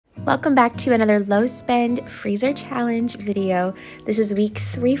Welcome back to another low spend freezer challenge video. This is week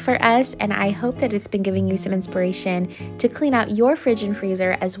 3 for us, and I hope that it's been giving you some inspiration to clean out your fridge and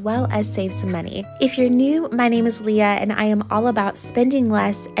freezer as well as save some money. If you're new, my name is Leah, and I am all about spending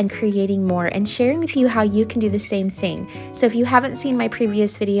less and creating more and sharing with you how you can do the same thing. So if you haven't seen my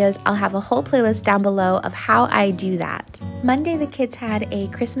previous videos, I'll have a whole playlist down below of how I do that. Monday, the kids had a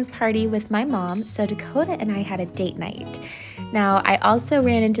Christmas party with my mom, so Dakota and I had a date night. Now, I also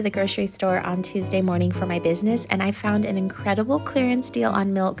ran into the grocery store on Tuesday morning for my business, and I found an incredible clearance deal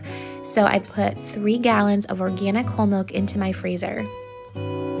on milk, so I put 3 gallons of organic whole milk into my freezer.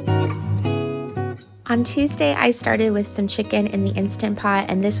 On Tuesday, I started with some chicken in the Instant Pot,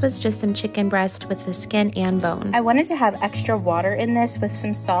 and this was just some chicken breast with the skin and bone. I wanted to have extra water in this with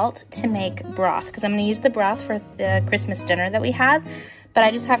some salt to make broth, because I'm going to use the broth for the Christmas dinner that we have, but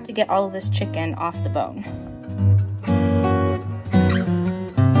I just have to get all of this chicken off the bone.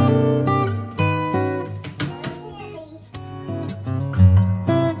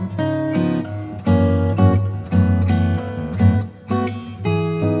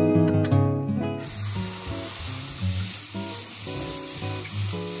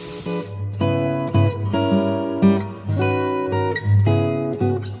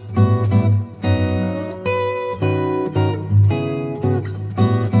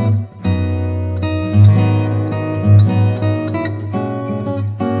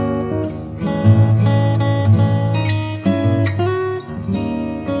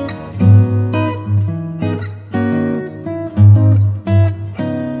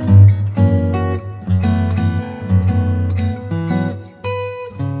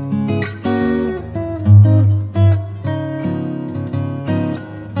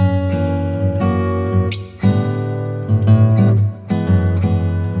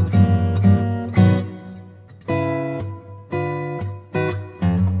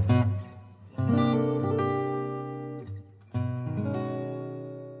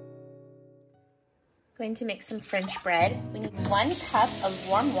 Going to make some French bread. We need 1 cup of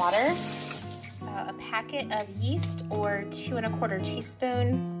warm water, a packet of yeast or 2 1/4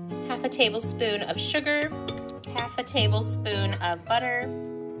 teaspoon, half a tablespoon of sugar, half a tablespoon of butter,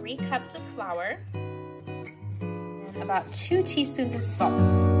 3 cups of flour, and about 2 teaspoons of salt.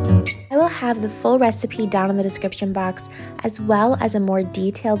 I will have the full recipe down in the description box, as well as a more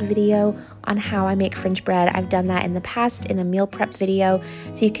detailed video on how I make French bread. I've done that in the past in a meal prep video,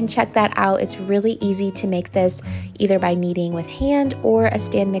 so you can check that out. It's really easy to make this either by kneading with hand or a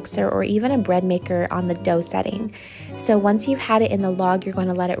stand mixer or even a bread maker on the dough setting. So once you've had it in the log, you're going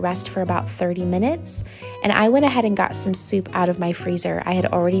to let it rest for about 30 minutes. And I went ahead and got some soup out of my freezer. I had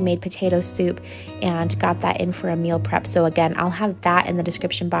already made potato soup and got that in for a meal prep. So again, I'll have that in the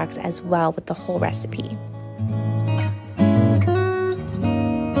description box as well with the whole recipe.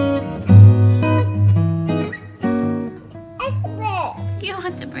 You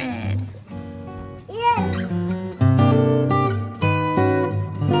want the bread? Yes.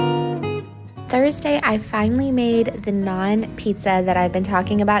 Thursday, I finally made the naan pizza that I've been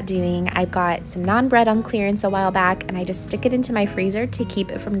talking about doing. I got some naan bread on clearance a while back, and I just stick it into my freezer to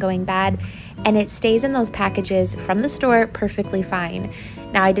keep it from going bad, and it stays in those packages from the store perfectly fine.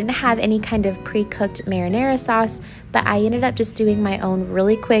 Now, I didn't have any kind of pre-cooked marinara sauce, but I ended up just doing my own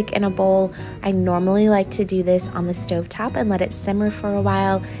really quick in a bowl. I normally like to do this on the stovetop and let it simmer for a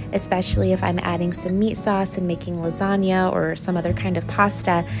while, especially if I'm adding some meat sauce and making lasagna or some other kind of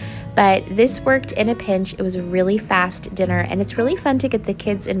pasta. But this worked in a pinch. It was a really fast dinner, and it's really fun to get the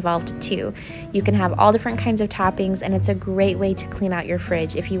kids involved too. You can have all different kinds of toppings, and it's a great way to clean out your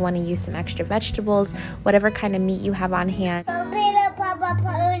fridge if you want to use some extra vegetables, whatever kind of meat you have on hand.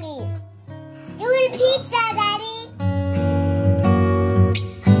 Pepperoni. Doing pizza, Daddy.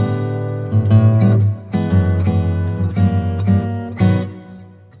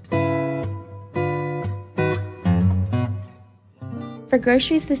 For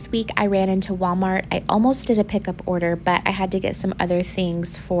groceries this week, I ran into Walmart. I almost did a pickup order, but I had to get some other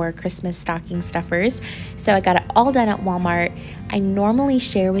things for Christmas stocking stuffers. So I got it all done at Walmart. I normally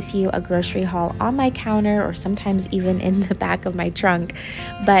share with you a grocery haul on my counter or sometimes even in the back of my trunk.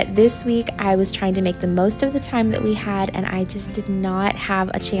 But this week, I was trying to make the most of the time that we had, and I just did not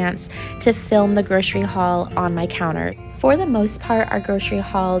have a chance to film the grocery haul on my counter. For the most part, our grocery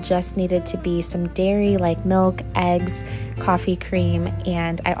haul just needed to be some dairy like milk, eggs, coffee cream,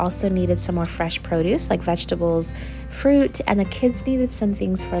 and I also needed some more fresh produce like vegetables, fruit, and the kids needed some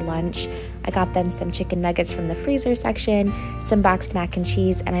things for lunch. I got them some chicken nuggets from the freezer section, some boxed mac and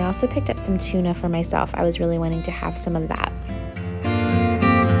cheese, and I also picked up some tuna for myself. I was really wanting to have some of that.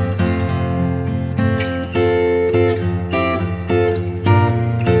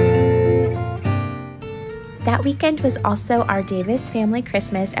 That weekend was also our Davis family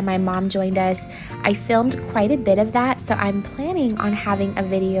Christmas, and my mom joined us. I filmed quite a bit of that, so I'm planning on having a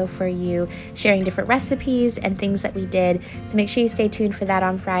video for you sharing different recipes and things that we did, so make sure you stay tuned for that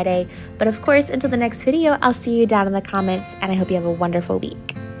on Friday. But of course, until the next video, I'll see you down in the comments, and I hope you have a wonderful week.